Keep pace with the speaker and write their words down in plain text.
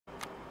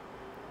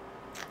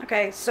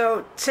Okay,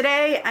 so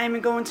today I'm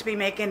going to be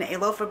making a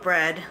loaf of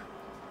bread,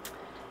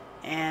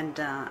 and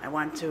I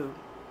want to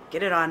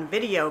get it on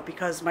video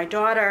because my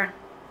daughter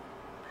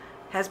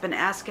has been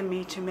asking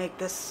me to make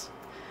this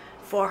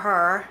for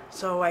her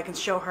so I can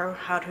show her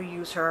how to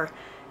use her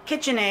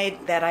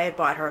Kitchenaid that I had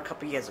bought her a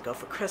couple years ago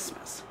for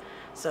Christmas.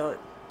 So,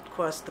 of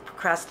course, the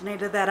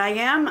procrastinator that I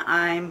am,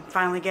 I'm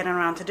finally getting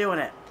around to doing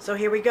it. So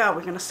here we go.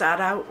 We're going to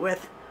start out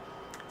with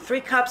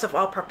 3 cups of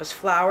all-purpose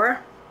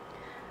flour,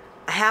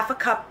 a half a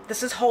cup,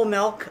 this is whole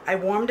milk. I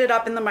warmed it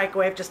up in the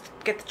microwave just to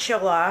get the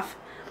chill off.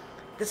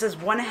 This is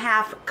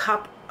 1/2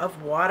 cup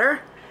of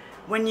water.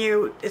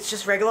 It's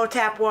just regular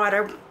tap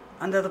water.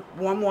 Under the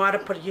warm water,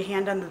 put your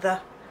hand under the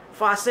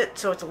faucet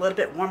so it's a little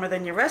bit warmer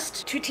than your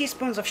wrist. 2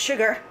 teaspoons of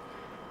sugar.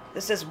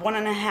 This is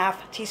 1½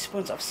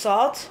 teaspoons of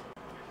salt.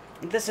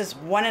 This is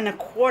 1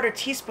 1/4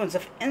 teaspoons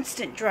of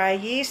instant dry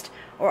yeast,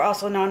 or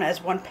also known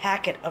as 1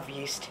 packet of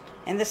yeast.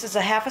 And this is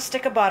a half a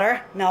stick of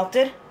butter,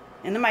 melted,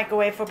 in the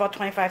microwave for about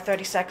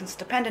 25-30 seconds,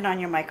 depending on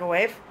your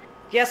microwave.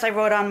 Yes, I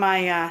wrote on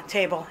my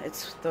table.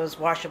 It's those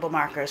washable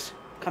markers.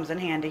 Comes in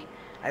handy.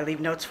 I leave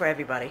notes for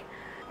everybody.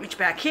 Reach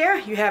back here.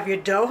 You have your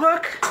dough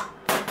hook.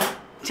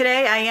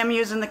 Today I am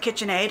using the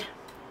Kitchenaid.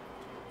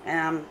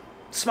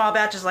 Small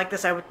batches like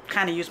this I would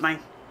kind of use my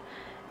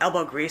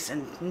elbow grease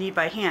and knead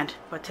by hand.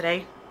 But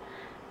today,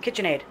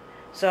 Kitchenaid.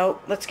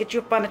 So let's get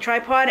you up on the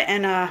tripod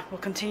and we'll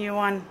continue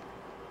on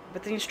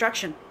with the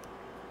instruction.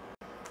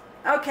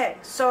 Okay,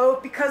 so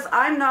because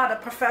I'm not a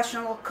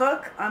professional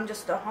cook, I'm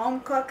just a home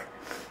cook,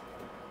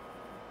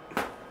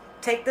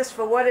 take this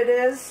for what it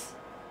is,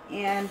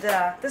 and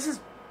this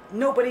is,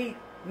 nobody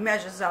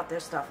measures out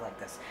their stuff like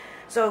this.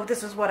 So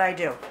this is what I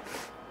do.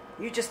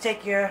 You just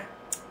take your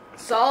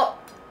salt,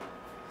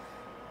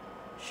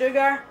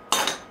 sugar,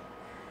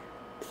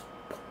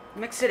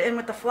 mix it in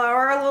with the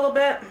flour a little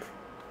bit,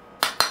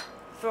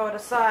 throw it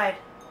aside.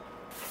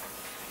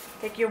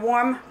 Take your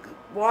warm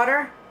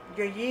water,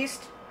 your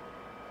yeast,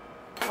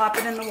 plop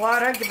it in the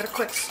water, give it a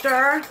quick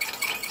stir.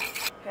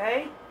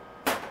 Okay,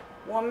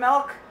 warm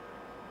milk.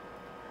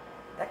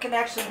 That can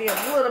actually be a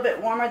little bit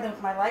warmer than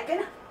my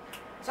liking.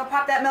 So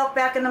pop that milk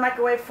back in the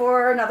microwave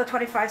for another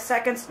 25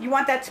 seconds. You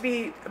want that to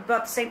be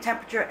about the same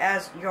temperature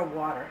as your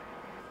water.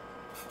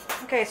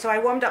 Okay, so I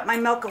warmed up my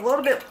milk a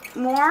little bit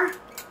more.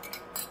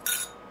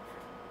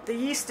 The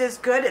yeast is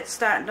good, it's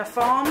starting to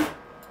foam.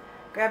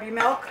 Grab your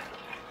milk,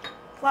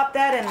 plop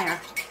that in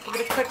there. Give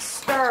it a quick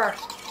stir.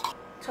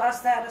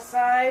 Toss that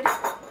aside.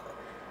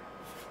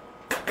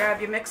 Grab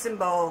your mixing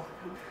bowl.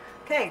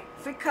 Okay,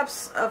 3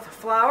 cups of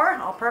flour,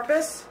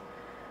 all-purpose,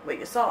 with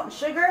your salt and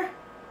sugar.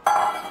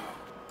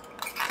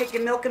 Take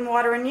your milk and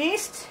water and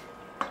yeast.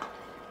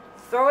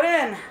 Throw it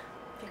in.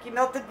 Take your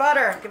melted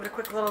butter. Give it a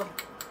quick little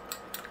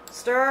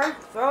stir.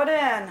 Throw it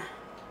in.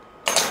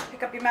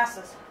 Pick up your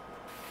messes.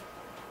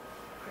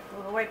 Quick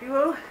little wipey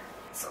woo.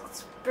 So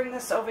let's bring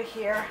this over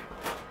here.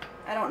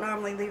 I don't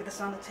normally leave this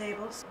on the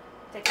tables.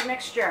 Take your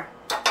mixture.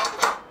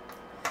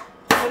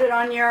 Put it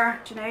on your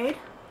Kitchenaid.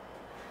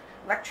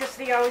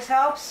 Electricity always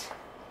helps.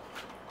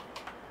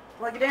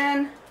 Plug it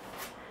in.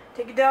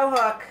 Take your dough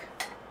hook.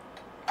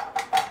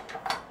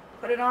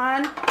 Put it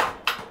on.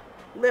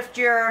 Lift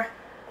your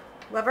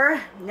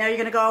lever. Now you're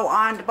going to go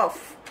on to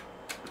both.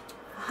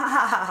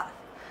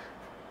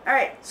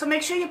 Alright, so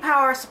make sure your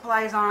power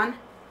supply is on.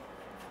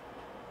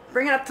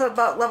 Bring it up to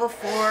about level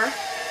 4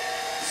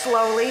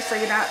 slowly so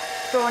you're not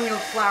throwing your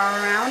flour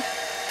around.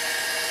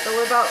 So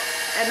we're about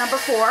at number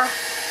 4.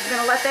 You're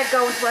going to let that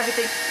go until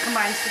everything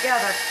combines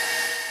together.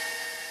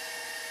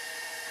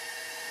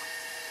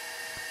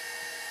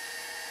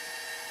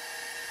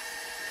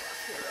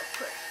 Here real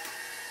quick.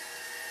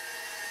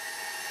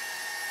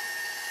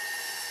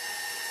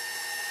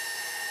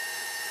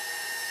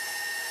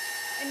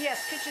 And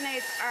yes,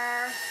 Kitchenaids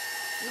are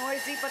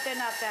noisy, but they're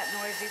not that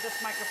noisy. This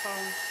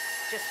microphone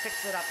just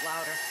picks it up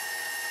louder.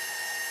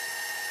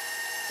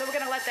 So we're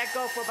going to let that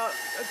go for about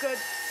a good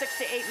 6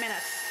 to 8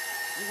 minutes.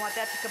 We want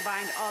that to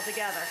combine all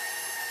together.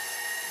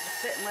 Just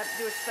sit and let it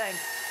do its thing.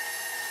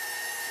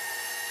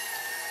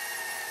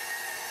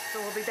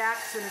 So we'll be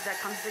back as soon as that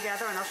comes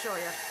together and I'll show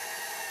you.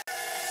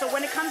 So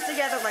when it comes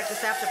together like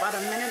this after about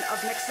a minute of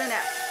mixing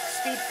at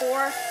speed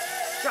 4,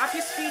 drop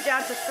your speed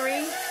down to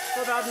 3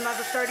 for about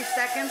another 30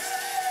 seconds.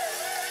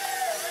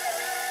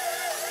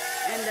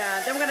 And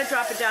then we're going to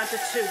drop it down to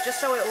 2 just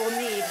so it will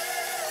knead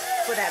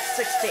for that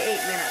 6 to 8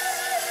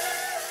 minutes.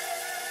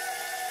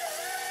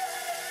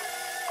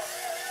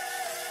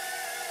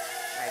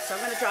 So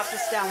I'm going to drop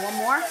this down one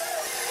more.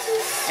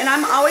 And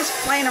I'm always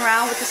playing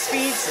around with the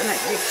speeds, and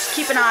you just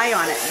keep an eye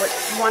on it. What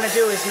you want to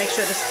do is make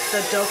sure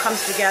the dough comes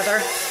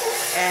together,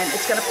 and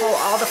it's going to pull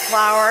all the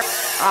flour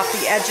off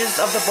the edges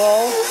of the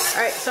bowl.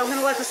 Alright, so I'm going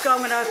to let this go. I'm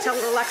going to tell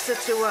Alexa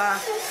to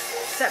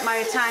set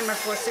my timer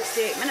for 6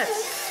 to 8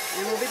 minutes,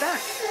 and we'll be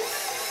back.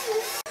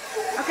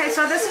 Okay,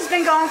 so this has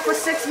been going for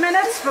 6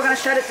 minutes. We're going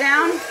to shut it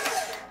down.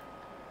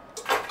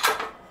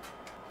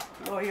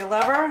 Lower your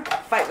lever,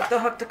 fight with the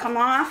hook to come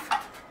off.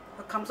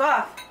 Hook comes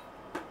off.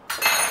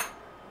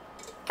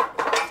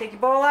 Take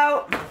your bowl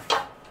out.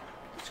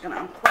 Just going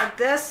to unplug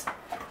this.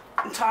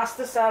 and toss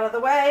this out of the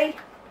way.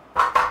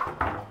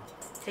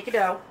 Take your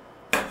dough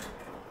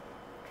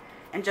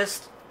and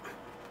just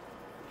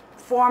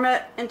form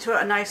it into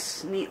a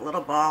nice, neat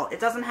little ball. It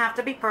doesn't have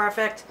to be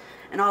perfect,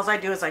 and all I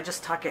do is I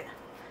just tuck it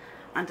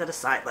onto the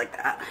side like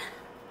that.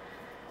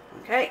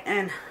 Okay,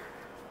 and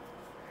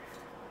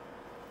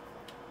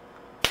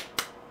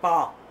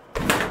ball.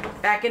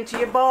 Back into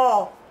your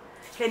bowl.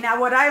 Okay, now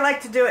what I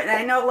like to do, and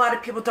I know a lot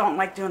of people don't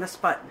like doing this,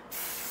 but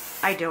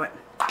I do it.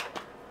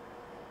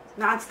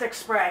 Non-stick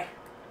spray.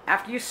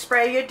 After you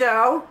spray your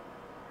dough,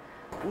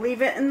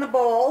 leave it in the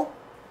bowl.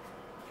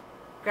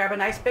 Grab a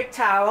nice big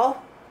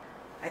towel.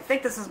 I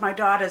think this is my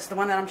daughter's, the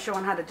one that I'm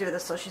showing how to do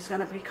this, so she's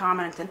going to be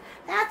commenting,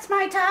 "That's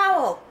my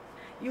towel.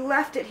 You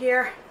left it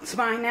here. It's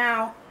mine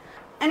now."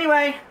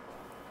 Anyway,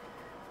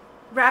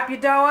 wrap your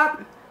dough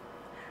up.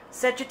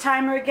 Set your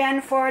timer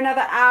again for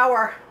another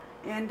hour,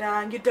 and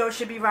your dough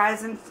should be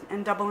rising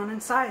and doubling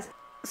in size.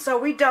 So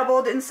we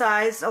doubled in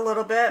size a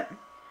little bit.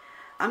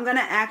 I'm going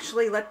to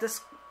actually let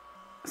this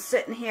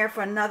sit in here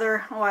for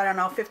another, I don't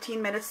know,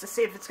 15 minutes to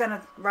see if it's going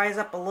to rise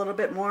up a little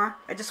bit more.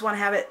 I just want to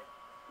have it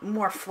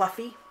more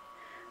fluffy.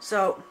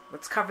 So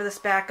let's cover this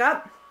back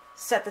up.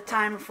 Set the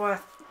timer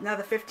for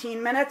another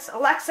 15 minutes.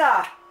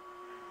 Alexa,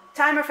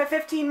 timer for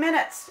 15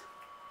 minutes.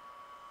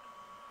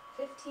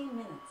 15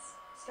 minutes,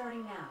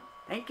 starting now.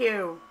 Thank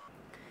you.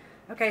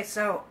 Okay,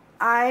 so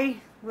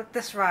I let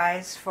this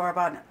rise for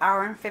about an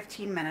hour and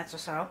 15 minutes or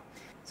so.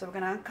 So we're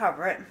going to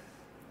uncover it.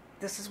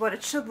 This is what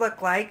it should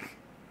look like.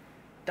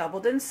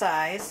 Doubled in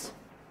size.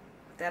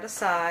 Put that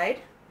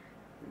aside.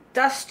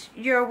 Dust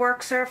your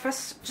work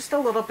surface just a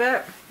little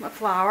bit with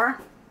flour.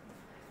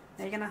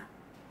 Now you're going to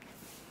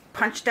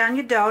punch down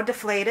your dough,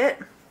 deflate it.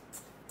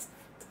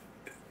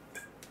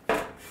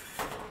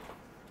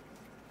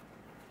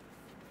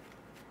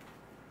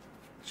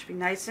 Should be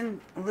nice and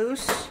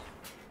loose.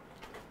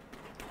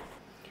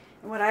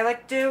 And what I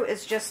like to do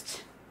is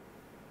just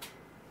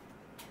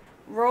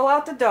roll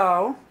out the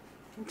dough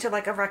into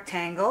like a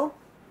rectangle.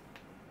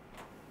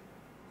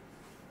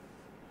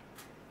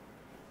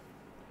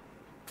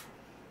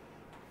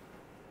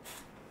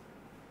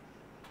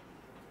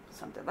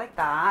 Something like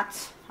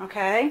that,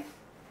 okay?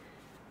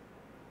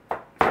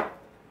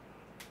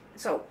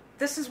 So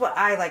this is what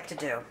I like to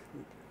do.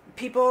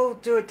 People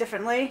do it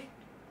differently,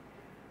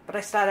 but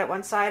I start at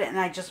one side and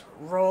I just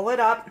roll it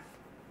up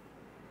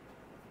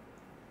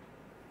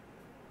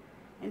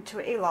into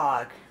a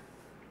log.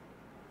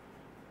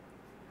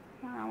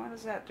 Wow, what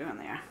is that doing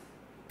there?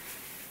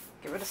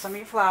 Get rid of some of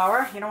your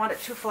flour. You don't want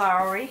it too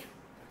floury.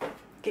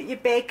 Get your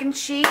baking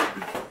sheet.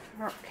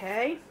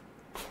 Okay.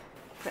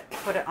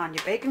 Put it on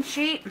your baking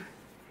sheet.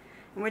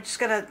 And we're just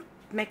going to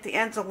make the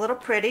ends a little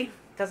pretty.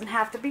 Doesn't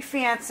have to be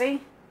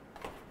fancy.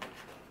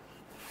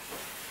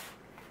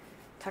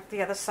 Tuck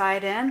the other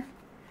side in.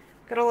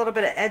 Got a little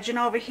bit of edging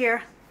over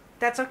here.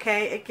 That's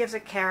okay. It gives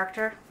it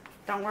character.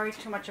 Don't worry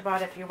too much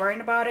about it. If you're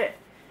worrying about it,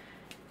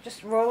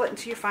 just roll it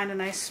until you find a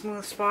nice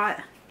smooth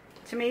spot.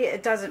 To me,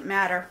 it doesn't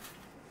matter.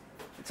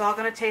 It's all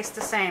going to taste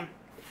the same.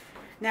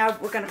 Now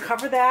we're going to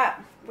cover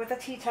that with a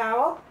tea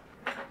towel.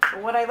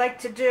 But what I like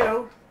to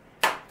do,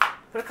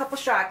 put a couple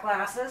shot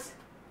glasses,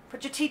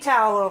 put your tea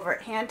towel over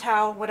it, hand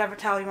towel, whatever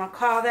towel you want to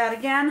call that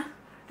again.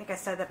 I think I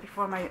said that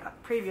before in my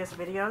previous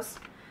videos.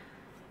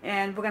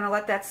 And we're going to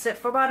let that sit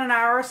for about an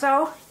hour or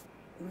so.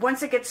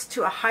 Once it gets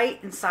to a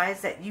height and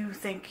size that you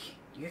think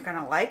you're going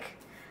to like,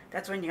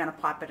 that's when you're going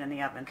to pop it in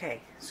the oven.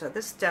 Okay, so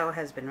this dough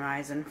has been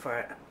rising for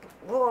a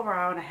little over an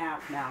hour and a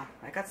half now.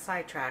 I got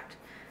sidetracked.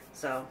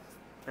 So,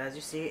 as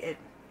you see, it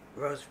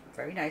rose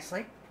very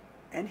nicely.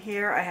 And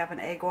here I have an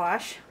egg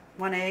wash.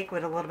 1 egg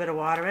with a little bit of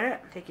water in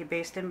it. Take your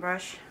basting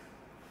brush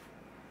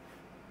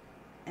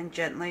and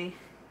gently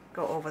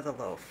go over the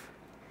loaf.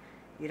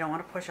 You don't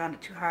want to push on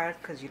it too hard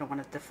because you don't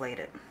want to deflate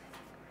it.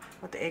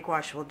 What the egg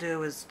wash will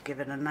do is give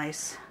it a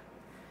nice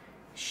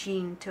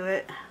sheen to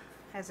it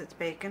as it's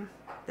baking.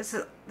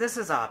 This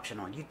is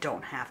optional. You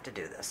don't have to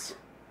do this.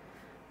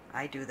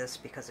 I do this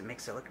because it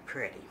makes it look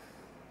pretty.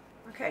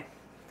 Okay,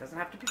 doesn't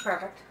have to be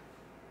perfect.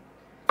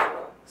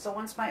 So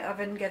once my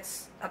oven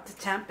gets up to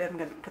temp, I'm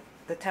going to put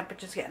the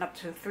temperature's getting up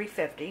to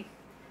 350.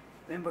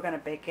 Then we're going to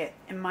bake it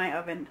in my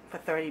oven for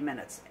 30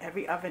 minutes.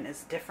 Every oven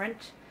is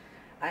different.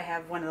 I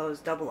have one of those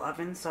double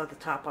ovens, so the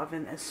top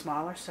oven is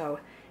smaller, so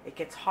it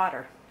gets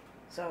hotter.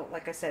 So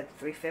like I said,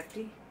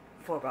 350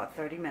 for about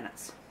 30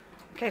 minutes.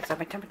 Okay, so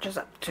my temperature's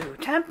up to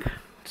temp.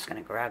 Just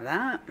going to grab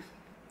that.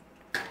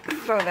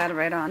 Throw that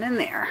right on in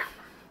there.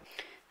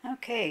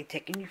 Okay,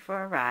 taking you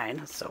for a ride.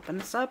 Let's open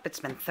this up. It's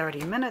been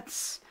 30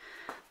 minutes.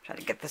 Try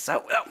to get this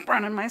out without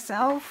burning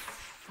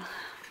myself.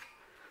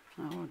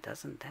 Oh,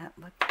 doesn't that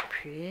look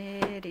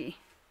pretty?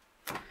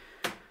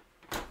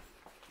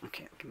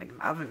 Okay, I can make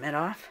my oven mitt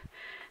off.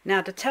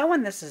 Now, to tell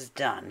when this is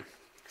done,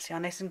 see how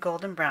nice and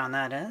golden brown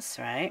that is,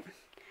 right?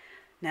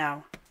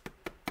 Now,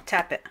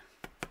 tap it.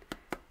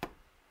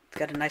 It's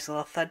got a nice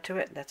little thud to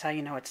it. That's how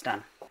you know it's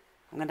done.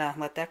 I'm going to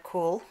let that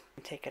cool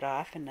and take it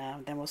off, and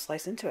then we'll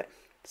slice into it.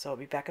 So I'll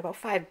be back about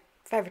 5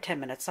 or 10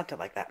 minutes, something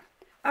like that.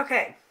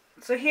 Okay,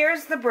 so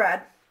here's the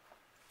bread.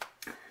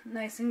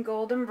 Nice and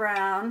golden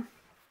brown.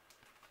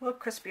 A little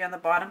crispy on the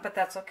bottom, but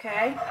that's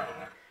okay.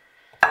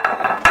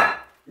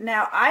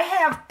 Now, I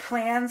have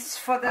plans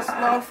for this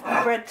loaf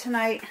of bread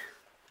tonight.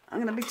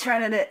 I'm going to be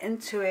turning it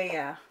into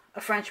a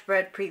French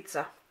bread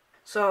pizza.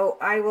 So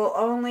I will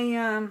only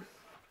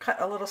cut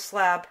a little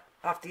slab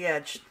off the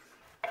edge,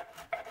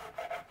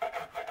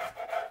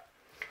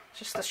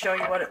 just to show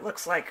you what it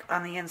looks like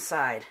on the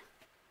inside.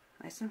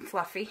 Nice and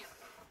fluffy,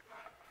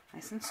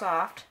 nice and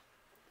soft.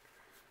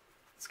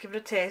 Let's give it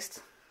a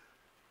taste.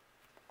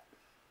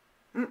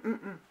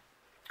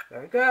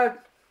 Very good.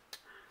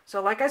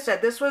 So like I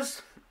said, this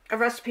was a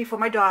recipe for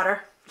my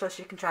daughter so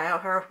she can try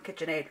out her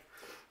Kitchenaid.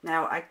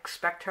 Now I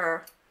expect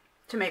her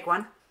to make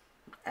one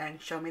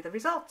and show me the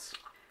results.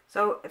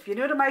 So if you're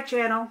new to my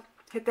channel,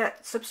 hit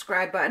that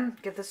subscribe button.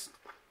 Give this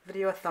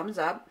video a thumbs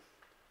up.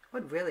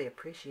 Would really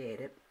appreciate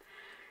it.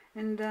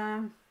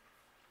 And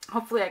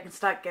hopefully I can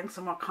start getting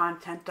some more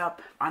content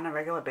up on a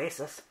regular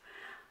basis.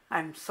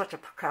 I'm such a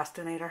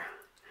procrastinator.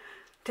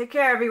 Take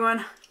care,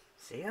 everyone.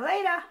 See you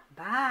later.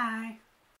 Bye.